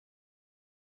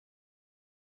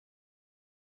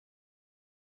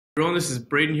Everyone, this is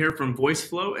Braden here from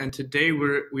Voiceflow, and today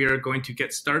we are going to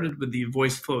get started with the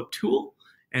Voiceflow tool,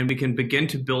 and we can begin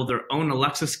to build our own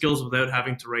Alexa skills without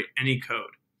having to write any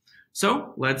code.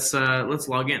 So let's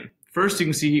log in. First, you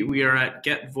can see we are at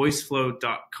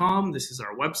getvoiceflow.com. This is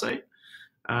our website,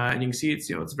 and you can see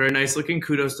it's very nice looking.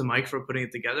 Kudos to Mike for putting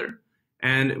it together.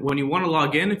 And when you want to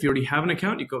log in, if you already have an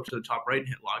account, you go up to the top right and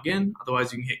hit login.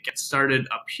 Otherwise, you can hit get started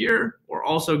up here, or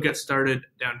also get started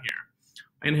down here.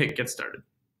 I'm gonna hit get started.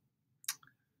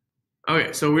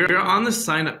 Okay, so we're on the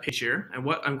sign up page here, and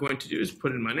what I'm going to do is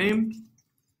put in my name.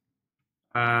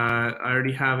 I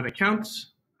already have an account.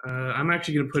 I'm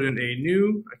actually going to put in a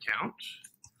new account,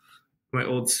 my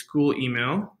old school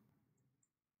email.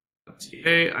 I'm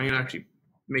going to actually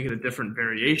make it a different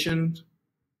variation,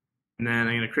 and then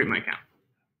I'm going to create my account.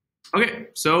 Okay,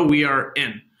 so we are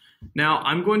in. Now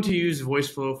I'm going to use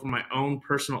Voiceflow for my own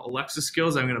personal Alexa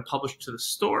skills. I'm going to publish to the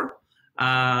store,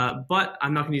 but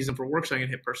I'm not going to use them for work, so I'm going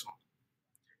to hit personal.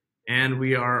 And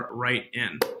we are right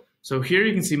in. So here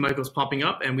you can see Michael's popping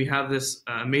up, and we have this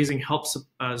amazing help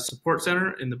support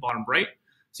center in the bottom right.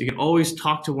 So you can always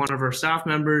talk to one of our staff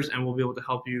members, and we'll be able to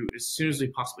help you as soon as we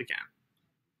possibly can.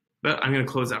 But I'm going to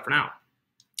close that for now.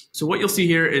 So what you'll see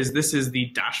here is this is the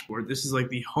dashboard. This is like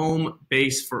the home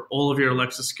base for all of your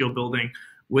Alexa skill building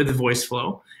with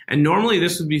Voiceflow. And normally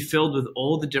this would be filled with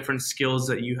all the different skills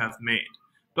that you have made.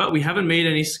 But we haven't made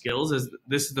any skills, as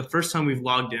this is the first time we've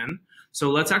logged in. So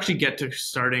let's actually get to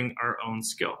starting our own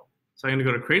skill. So I'm going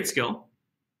to go to create skill,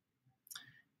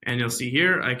 and you'll see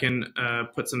here I can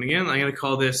put something in. I'm going to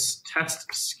call this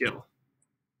test skill.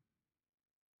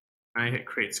 I hit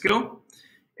create skill,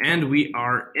 and we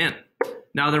are in.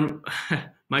 Now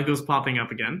Michael's popping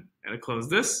up again. I'm going to close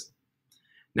this.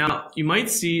 Now you might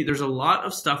see there's a lot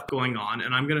of stuff going on,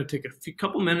 and I'm going to take a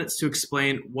couple minutes to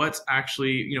explain what's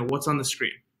actually what's on the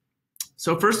screen.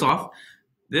 So first off,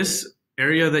 this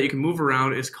area that you can move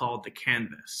around is called the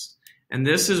canvas. And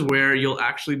this is where you'll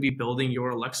actually be building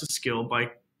your Alexa skill by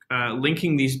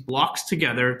linking these blocks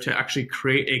together to actually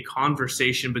create a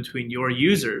conversation between your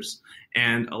users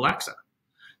and Alexa.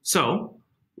 So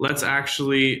let's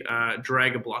actually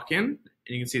drag a block in. And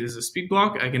you can see this is a speak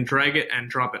block. I can drag it and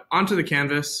drop it onto the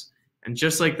canvas. And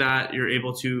just like that, you're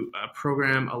able to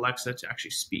program Alexa to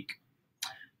actually speak.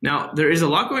 Now, there is a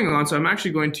lot going on, so I'm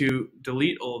actually going to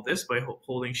delete all of this by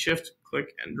holding Shift,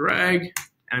 click, and drag, and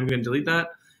I'm going to delete that.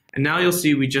 And now you'll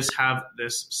see we just have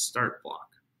this start block.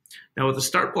 Now, what the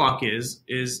start block is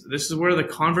this is where the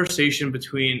conversation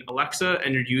between Alexa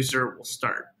and your user will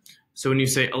start. So when you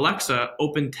say, Alexa,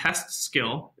 open test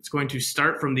skill, it's going to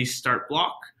start from the start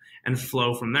block and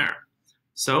flow from there.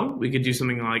 So we could do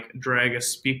something like drag a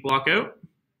speak block out.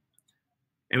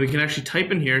 And we can actually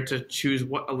type in here to choose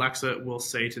what Alexa will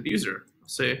say to the user. I'll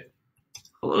say,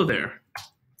 hello there.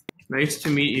 Nice to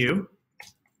meet you.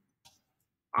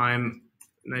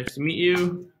 Nice to meet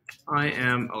you. I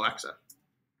am Alexa.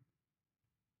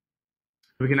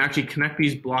 We can actually connect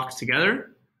these blocks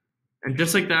together. And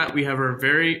just like that, we have our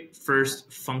very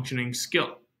first functioning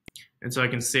skill. And so I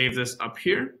can save this up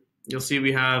here. You'll see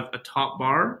we have a top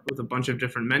bar with a bunch of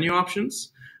different menu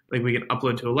options. Like we can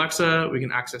upload to Alexa, we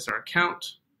can access our account,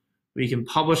 we can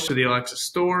publish to the Alexa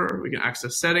store, we can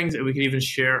access settings, and we can even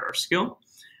share our skill.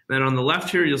 And then on the left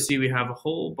here, you'll see we have a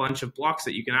whole bunch of blocks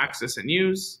that you can access and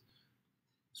use,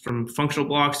 from functional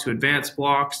blocks to advanced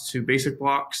blocks to basic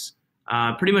blocks.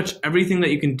 Pretty much everything that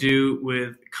you can do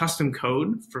with custom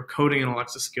code for coding an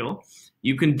Alexa skill,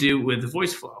 you can do with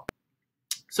Voiceflow.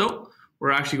 So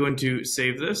we're actually going to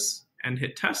save this and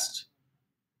hit test.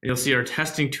 And you'll see our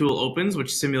testing tool opens,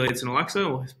 which simulates an Alexa.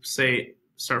 We'll say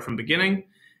start from beginning.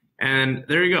 And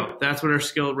there you go. That's what our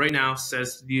skill right now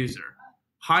says to the user.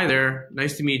 Hi there,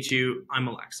 nice to meet you, I'm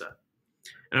Alexa.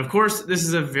 And of course, this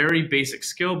is a very basic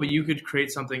skill, but you could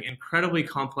create something incredibly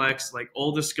complex, like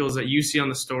all the skills that you see on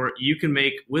the store, you can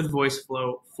make with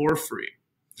Voiceflow for free.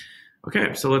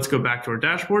 Okay, so let's go back to our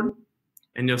dashboard,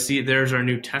 and you'll see there's our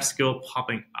new test skill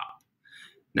popping up.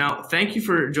 Now, thank you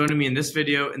for joining me in this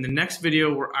video. In the next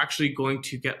video, we're actually going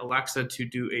to get Alexa to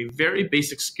do a very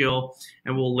basic skill,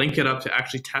 and we'll link it up to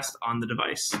actually test on the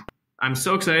device. I'm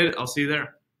so excited. I'll see you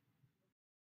there.